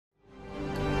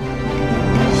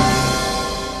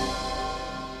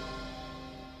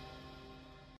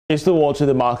Still watching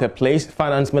the marketplace,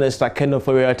 Finance Minister Ken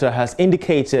Ofori-Atta has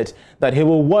indicated that he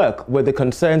will work with the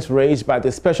concerns raised by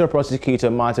the Special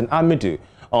Prosecutor Martin Amidu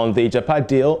on the Agyapa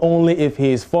deal only if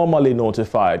he is formally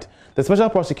notified. The Special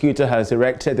Prosecutor has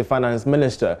directed the Finance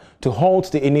Minister to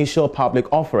halt the initial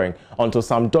public offering until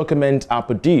some documents are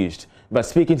produced. But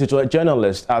speaking to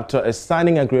journalists after a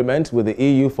signing agreement with the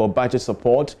EU for budget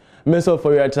support, Mr.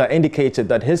 Ofori-Atta indicated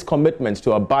that his commitment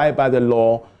to abide by the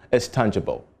law is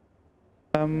tangible.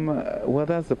 Well,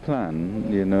 that's the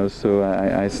plan, so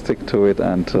I stick to it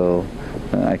until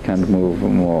I can't move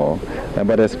more.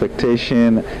 But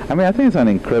expectation, I think it's an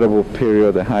incredible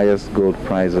period, the highest gold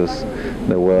prices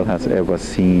the world has ever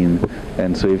seen.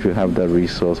 And so if you have that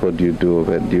resource, what do you do with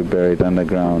it? Do you bury it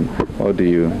underground, or do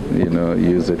you,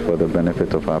 use it for the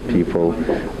benefit of our people?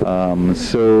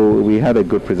 So we had a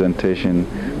good presentation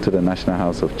to the National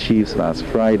House of Chiefs last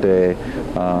Friday,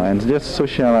 and just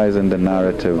socializing the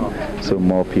narrative so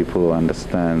more people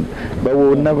understand. But we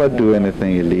would never do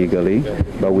anything illegally,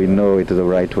 but we know it is the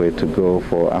right way to go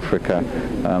for Africa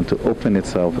to open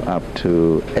itself up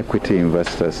to equity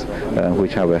investors,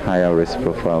 which have a higher risk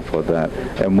profile for that,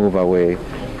 and move away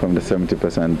from the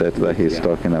 70% debt that he's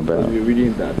talking about. We're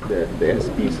reading that the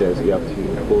SP says you have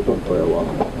to hold on for a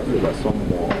while. There are some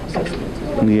more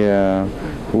assessments. Yeah.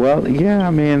 Well, yeah,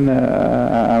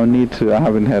 I'll need to, I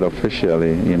haven't heard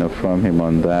officially, from him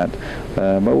on that.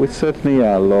 But we certainly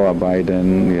are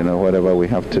law-abiding, whatever we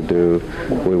have to do,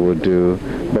 we will do.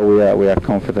 But we are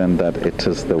confident that it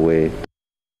is the way.